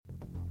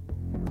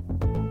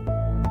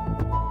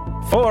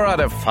4 out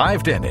of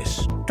 5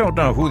 dentists. Don't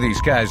know who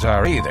these guys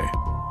are either,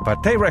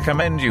 but they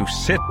recommend you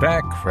sit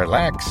back,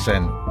 relax,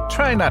 and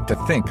try not to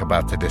think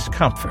about the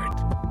discomfort.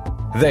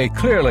 They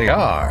clearly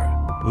are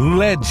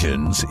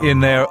legends in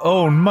their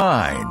own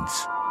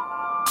minds.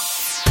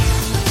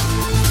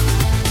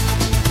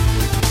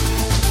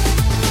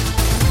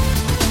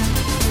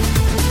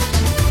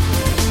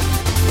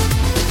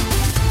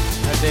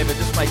 David,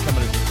 this might come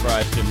as a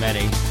surprise to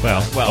many.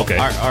 Well, okay.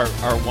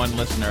 Our one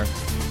listener,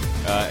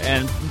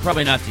 and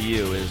probably not to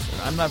you,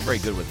 is I'm not very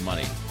good with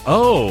money.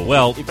 Oh,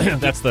 well,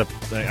 that's the...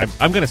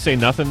 I'm going to say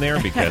nothing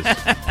there because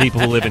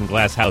people who live in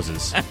glass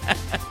houses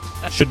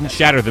shouldn't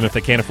shatter them if they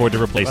can't afford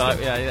to replace them.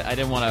 Yeah, I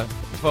didn't want to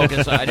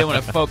focus. I didn't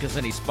want to focus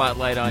any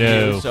spotlight on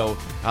No. you, so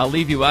I'll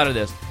leave you out of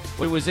this.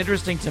 What was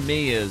interesting to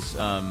me is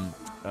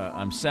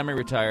I'm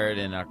semi-retired.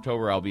 In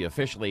October, I'll be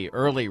officially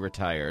early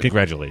retired.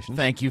 Congratulations.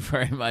 Thank you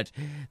very much.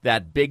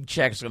 That big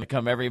check's going to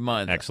come every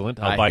month. Excellent.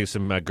 I'll buy you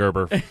some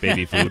Gerber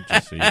baby food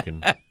just so you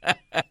can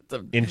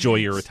enjoy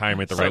your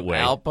retirement the right way.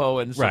 Some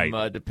Alpo and some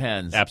Right.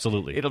 Depends.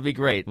 Absolutely. It'll be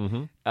great.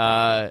 Mhm.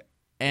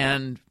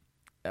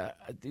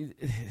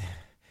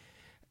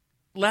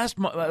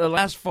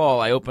 Last fall,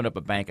 I opened up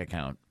a bank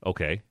account.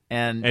 Okay.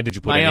 And did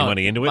you put any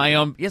money into it? My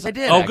own. Yes, I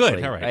did. Oh, actually.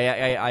 good. All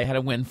right. I had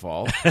a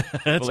windfall.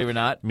 Believe it or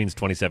not. Means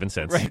 27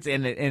 cents. Right.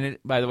 And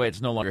it, by the way, it's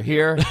no longer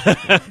here.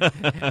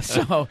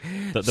 So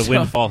The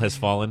windfall has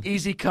fallen.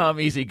 Easy come,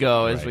 easy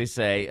go, as Right. we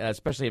say,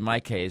 especially in my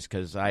case,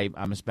 because I'm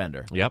a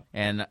spender. Yep.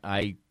 And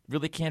I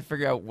really can't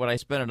figure out what I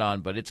spent it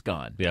on, but it's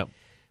gone. Yep.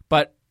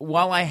 But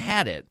while I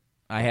had it,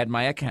 I had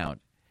my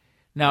account.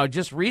 Now,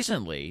 just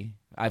recently,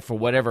 for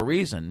whatever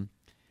reason,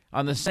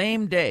 on the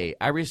same day,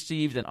 I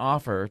received an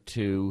offer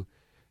to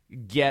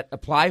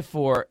apply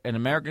for an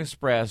American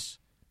Express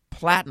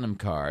Platinum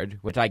card,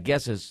 which I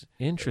guess is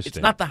Interesting. It's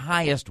not the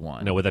highest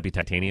one. No, would that be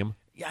titanium?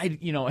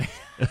 No,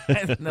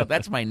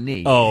 that's my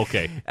knee. Oh,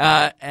 okay.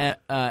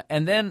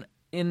 And then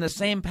in the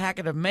same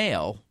packet of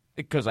mail,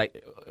 because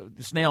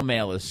snail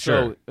mail is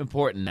so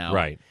important now.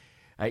 Right.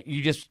 I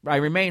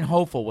remain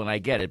hopeful when I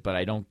get it, but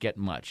I don't get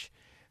much.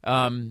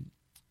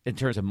 In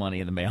terms of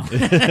money in the mail,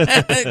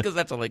 because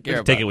that's all I care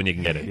Just about. take it when you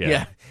can get it.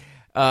 Yeah.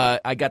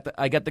 I got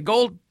the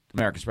gold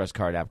American Express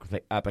card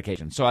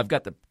application, so I've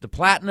got the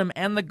platinum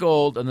and the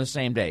gold on the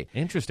same day.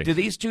 Interesting. Do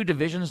these two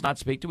divisions not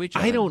speak to each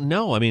other? I don't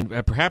know. I mean,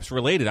 perhaps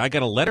related. I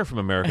got a letter from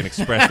American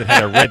Express that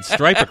had a red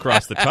stripe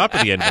across the top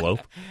of the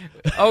envelope.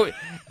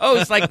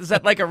 Is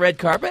that like a red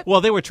carpet?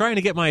 Well, they were trying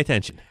to get my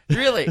attention.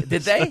 Really?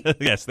 Did they?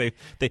 Yes, they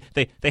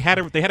had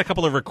a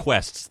couple of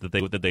requests that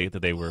they were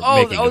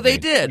making. Oh, they me.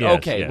 did. Yes,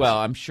 okay. yes. Well,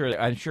 I'm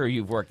sure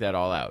you've worked that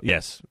all out.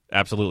 Yes,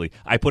 absolutely.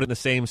 I put it in the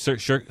same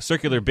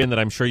circular bin that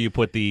I'm sure you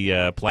put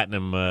the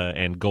platinum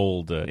and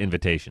gold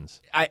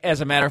invitations.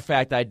 As a matter of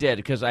fact, I did,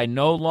 because I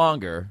no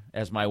longer,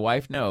 as my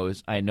wife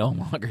knows, I no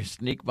longer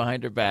sneak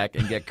behind her back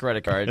and get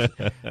credit cards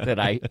that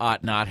I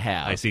ought not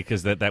have. I see,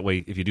 because that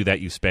way, if you do that,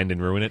 you spend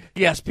and ruin it.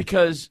 Yes,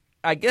 because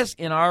I guess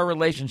in our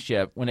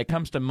relationship, when it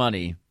comes to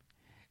money,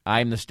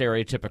 I'm the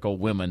stereotypical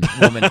woman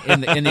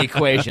in the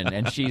equation,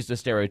 and she's the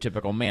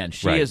stereotypical man.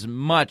 She Right. is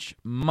much,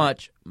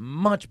 much,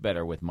 much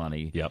better with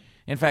money. Yep.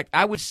 In fact,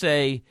 I would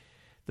say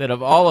that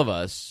of all of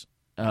us,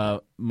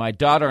 my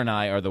daughter and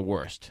I are the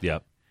worst.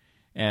 Yep.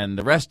 And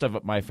the rest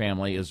of my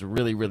family is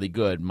really, really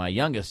good. My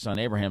youngest son,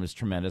 Abraham, is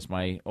tremendous.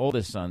 My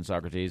oldest son,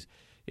 Socrates,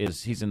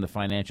 he's in the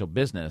financial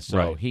business, so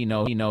Right. he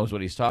knows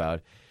what he's talking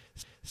about.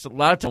 So a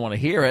lot of time want to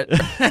hear it.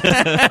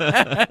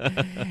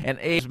 And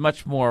Abe's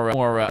much more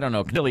I don't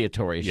know,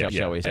 conciliatory,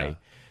 shall we say. yeah.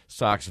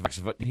 Sox,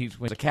 he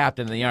was a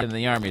captain in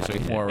the Army, so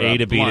he's more A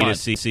to B to blunt.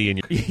 C,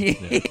 and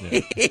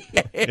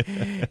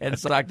And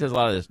Sock does a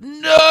lot of this.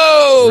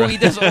 No, he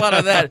does a lot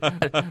of that.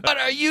 What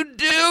are you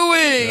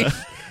doing?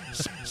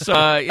 So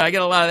I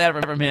get a lot of that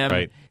from him,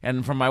 Right.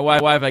 And from my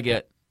wife I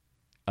get,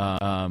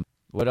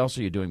 what else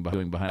are you doing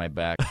behind my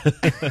back?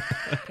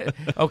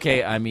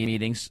 Okay, I'm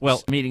eating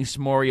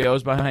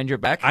s'moreos behind your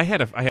back. I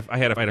had a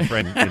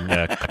friend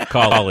in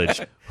college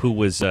who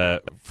was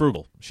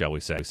frugal, shall we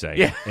say?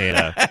 Yeah.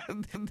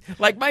 And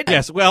Like my dad.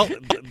 yes, well,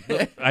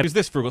 I was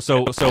this frugal.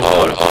 So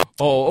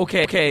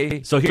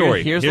Okay. So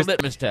Here's the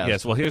litmus test.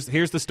 Yes, well,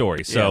 here's the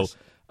story. So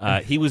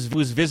he was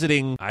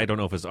visiting, I don't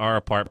know if it's our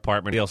apartment,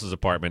 somebody else's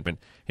apartment, and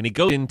he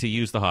goes in to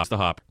use the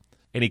hop,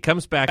 and he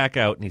comes back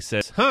out and he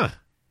says,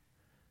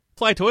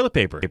 "Fly toilet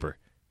paper.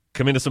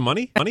 Come into some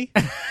money?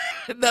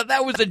 No,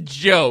 that was a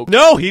joke.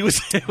 No,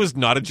 it was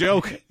not a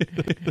joke.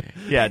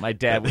 Yeah, my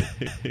dad would,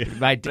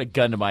 a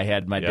gun to my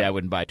head, my dad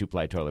wouldn't buy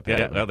 2-ply toilet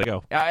paper. Yeah, there they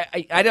go.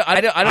 I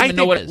don't even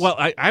know what it is. Well,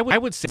 I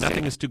would say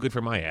nothing is too good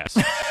for my ass.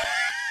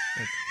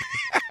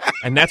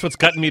 And that's what's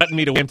gotten me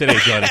to him today,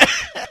 Johnny.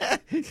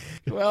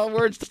 Well,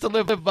 words to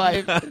live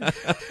by.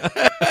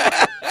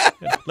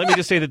 Let me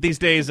just say that these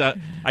days, I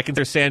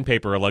consider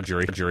sandpaper a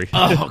luxury.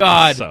 Oh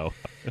God! So,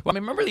 well, I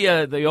remember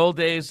the old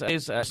days.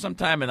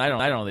 Sometime in I don't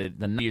know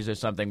the 90s or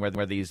something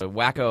where these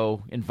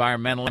wacko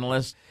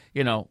environmentalists.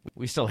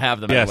 We still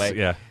have them yes,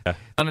 anyway. yeah.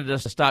 Wanted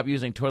us to stop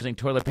using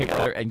toilet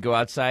paper and go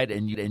outside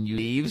and you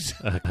leaves.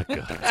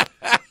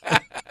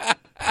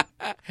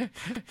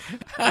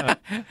 And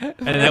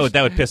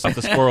that would piss off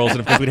the squirrels, and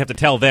of course we'd have to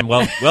tell them,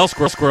 well,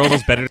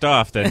 squirrels better it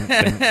off than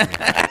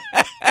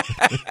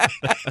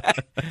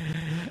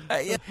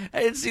I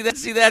didn't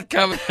see that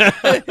coming.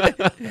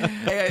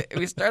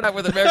 We start out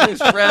with American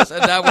Express,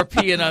 and now we're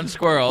peeing on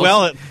squirrels.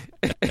 Well,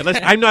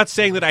 I'm not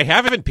saying that I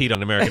haven't peed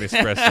on American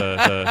Express.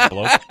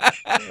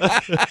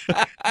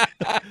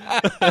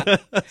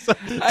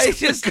 I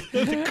just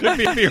It could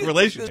be a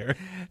relation there.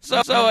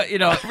 so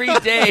every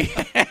day.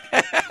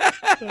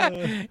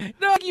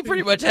 No, you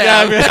pretty much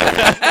have.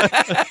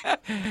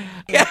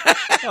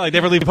 Well, I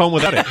never leave home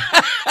without it.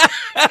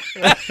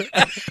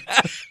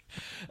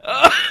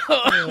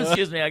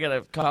 Excuse me, I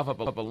gotta cough up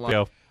a lung.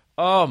 Yeah.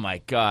 Oh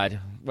my God!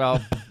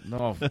 Well,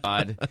 oh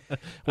God.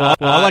 Well,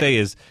 all I say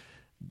is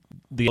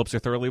the slopes are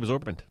thoroughly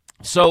absorbent.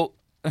 So,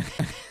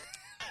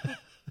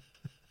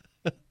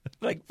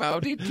 like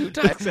Bounty 2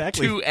 times,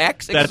 Exactly.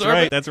 2x. That's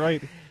right. That's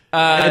right.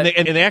 And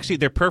they actually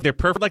they're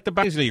perfect like the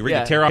bounties. You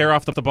Yeah. tear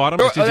off the bottom.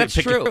 Oh, that's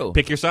true.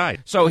 Pick your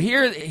side. So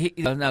here,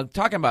 now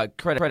talking about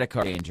credit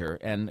card danger,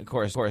 and of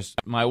course,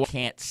 my wife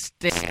can't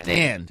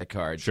stand the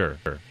card. Sure.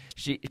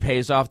 She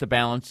pays off the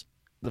balance,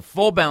 the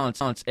full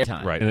balance every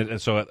time. Right,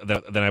 and so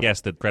then I guess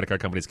that credit card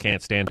companies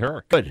can't stand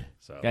her. Good.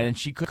 So. And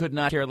she could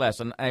not care less.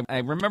 And I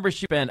remember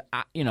she spent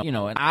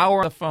an hour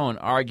on the phone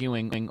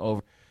arguing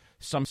over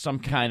some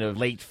kind of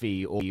late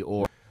fee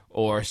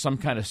or some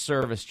kind of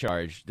service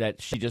charge that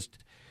she just.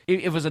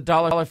 It was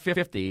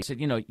 $1.50. He said,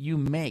 you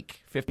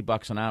make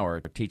 $50 an hour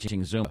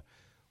teaching Zumba.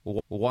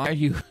 Why are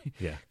you?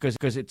 Yeah.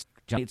 Because it's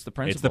the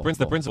principal. It's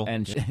the principal.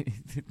 And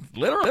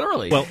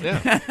literally. Well,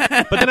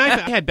 yeah. But then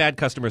I had bad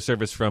customer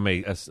service from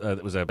it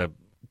was a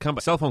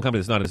cell phone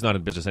company that's not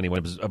in business anymore.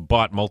 It was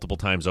bought multiple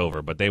times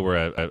over, but they were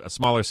a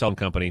smaller cell phone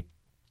company,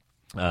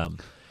 and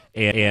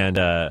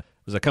it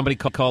was a company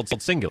called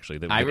Singular.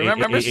 Actually, I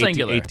remember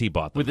Singular. AT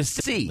bought them. With a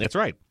C. That's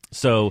right.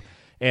 So.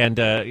 And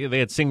they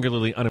had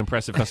singularly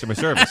unimpressive customer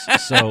service.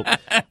 So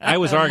I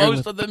was arguing.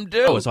 Most of them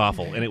do. It was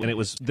awful, and it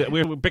was.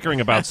 We were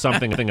bickering about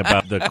something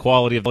about the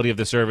quality of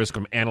the service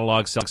from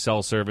analog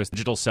cell service,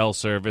 digital cell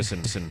service,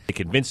 and they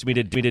convinced me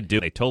to do.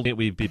 They told me it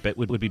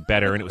would be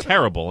better, and it was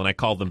terrible. And I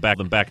called them back.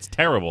 It's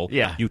terrible.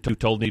 Yeah. You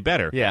told me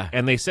better. Yeah.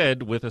 And they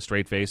said with a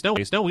straight face, no,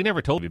 we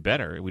never told you it'd be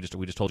better. We just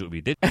told you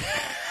we did.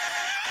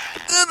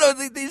 No,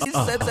 they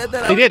said that.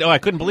 They did. Oh, I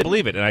couldn't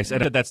believe it. And I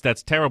said,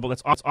 that's terrible.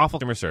 That's awful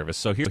customer service.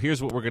 So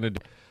here's what we're going to do.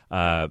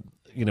 How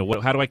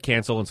do I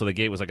cancel? And so they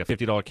gave it was like a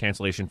 $50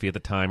 cancellation fee at the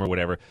time or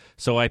whatever.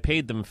 So I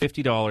paid them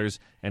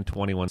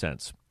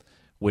 $50.21,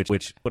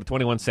 which put a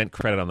 21-cent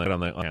credit on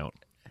the account.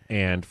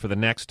 And for the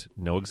next,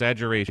 no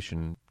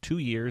exaggeration, 2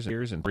 years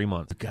and 3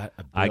 months,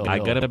 I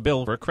got a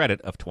bill for a credit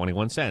of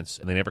 21 cents,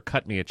 and they never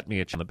cut me on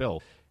the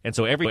bill. And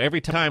so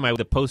every time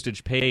the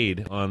postage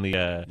paid on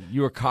the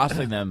you were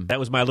costing them. That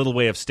was my little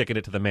way of sticking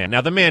it to the man. Now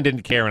the man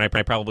didn't care, and I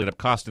probably ended up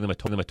costing them a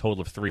total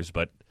of 3 years,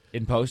 but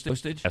in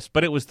postage. Yes,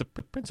 but it was the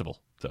principal.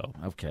 So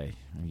okay,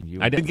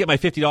 I didn't get my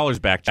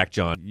 $50 back,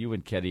 John. You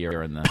and Ketty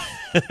are in the.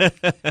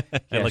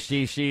 Yeah,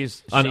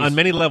 she's on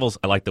many levels.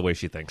 I like the way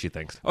she thinks.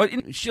 Oh,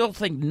 she'll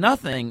think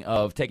nothing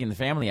of taking the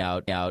family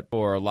out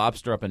for a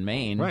lobster up in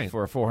Maine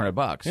for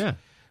 $400. Yeah.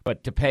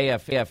 But to pay a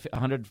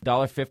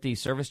 $100.50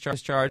 service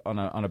charge on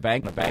a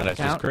bank account, that's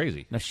just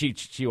crazy. No, she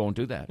won't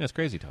do that. That's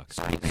crazy talk.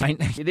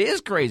 It is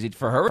crazy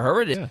for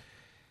her. It is. Yeah.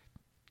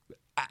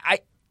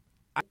 I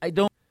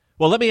don't.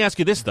 Well, let me ask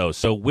you this though.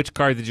 So, which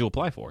card did you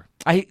apply for?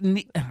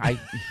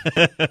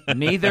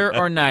 Neither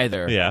or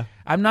neither. Yeah,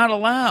 I'm not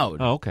allowed.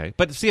 Oh, okay.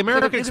 But see,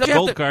 American Express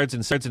Gold cards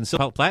and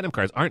Silver Platinum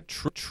cards aren't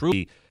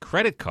truly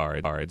credit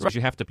cards. Right. You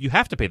have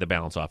to pay the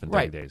balance off in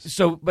 30 days.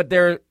 So, but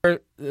they're.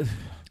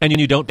 And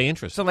you don't pay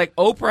interest. So, like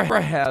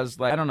Oprah has,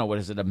 I don't know, what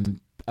is it,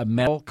 a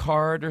metal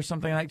card or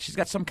something like? She's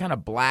got some kind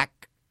of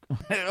black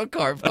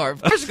card.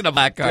 Of course, it's a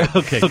black card.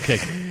 Okay,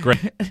 great.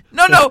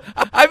 No.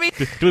 I mean,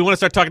 do we want to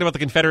start talking about the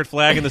Confederate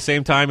flag in the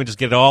same time and just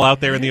get it all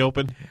out there in the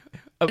open?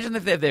 Imagine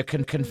if they have their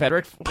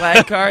Confederate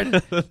flag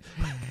card.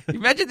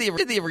 Imagine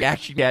the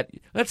reaction you get.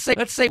 Let's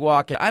say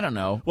walk. I don't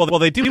know. Well,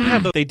 they do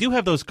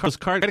have those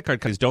credit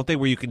card cards, don't they?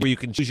 Where you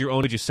can choose your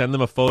own. Did you send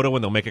them a photo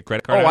and they'll make a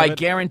credit card? Oh, I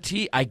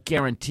guarantee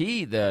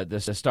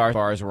the Star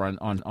Bars were on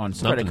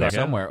credit card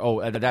somewhere.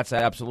 Oh, that's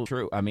absolutely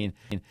true. I mean,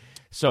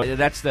 so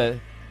that's a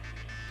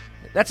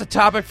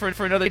topic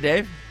for another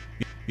day, Dave.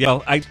 Yeah,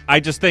 well, I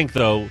just think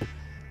though,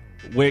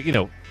 where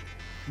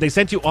they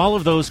sent you all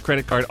of those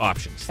credit card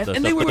options,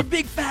 and they were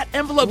big fat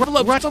envelopes.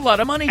 That's a lot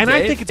of money, and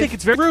Dave. I think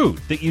it's very rude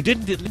that you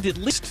didn't at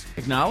least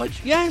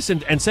acknowledge. Yes,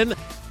 and send.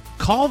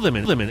 Call them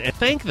and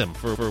thank them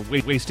for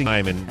wasting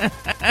time and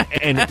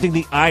getting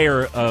the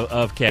ire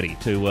of Ketty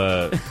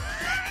to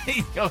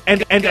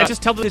and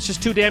just tell them it's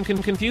just too damn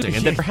confusing.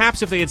 And that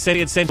perhaps if they had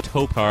sent a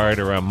taupe card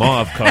or a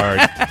mauve card,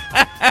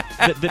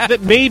 that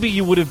maybe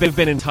you would have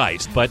been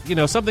enticed. But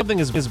something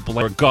as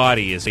black or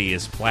gaudy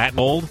as platinum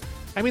gold.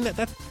 I mean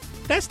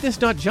that's just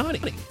not Johnny.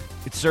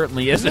 It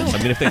certainly isn't. No, I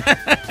mean if they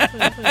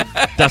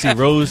Dusty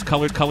Rose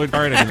colored card,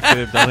 I mean could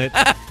have done it.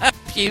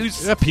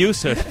 Puce.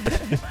 Puce.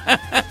 That's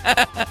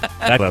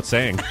without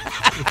saying.